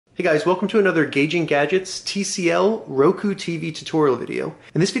Hey guys, welcome to another Gauging Gadgets TCL Roku TV tutorial video.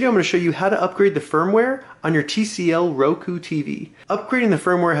 In this video I'm going to show you how to upgrade the firmware on your TCL Roku TV. Upgrading the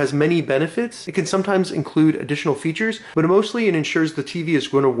firmware has many benefits. It can sometimes include additional features, but mostly it ensures the TV is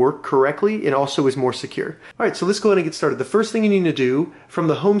going to work correctly and also is more secure. Alright, so let's go ahead and get started. The first thing you need to do from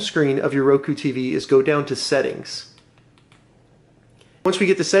the home screen of your Roku TV is go down to Settings. Once we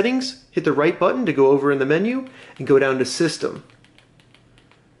get to Settings, hit the right button to go over in the menu and go down to System.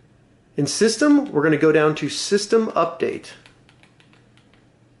 In System, we're going to go down to System Update.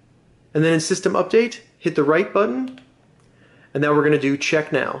 And then in System Update, hit the right button, and now we're going to do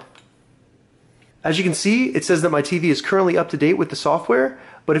Check Now. As you can see, it says that my TV is currently up to date with the software,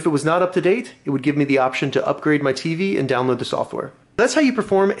 but if it was not up to date, it would give me the option to upgrade my TV and download the software. That's how you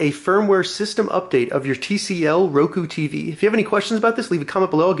perform a firmware system update of your TCL Roku TV. If you have any questions about this, leave a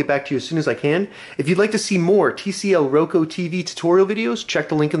comment below. I'll get back to you as soon as I can. If you'd like to see more TCL Roku TV tutorial videos, check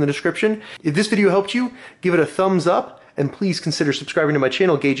the link in the description. If this video helped you, give it a thumbs up, and please consider subscribing to my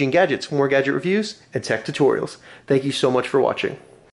channel, Gauging Gadgets, for more gadget reviews and tech tutorials. Thank you so much for watching.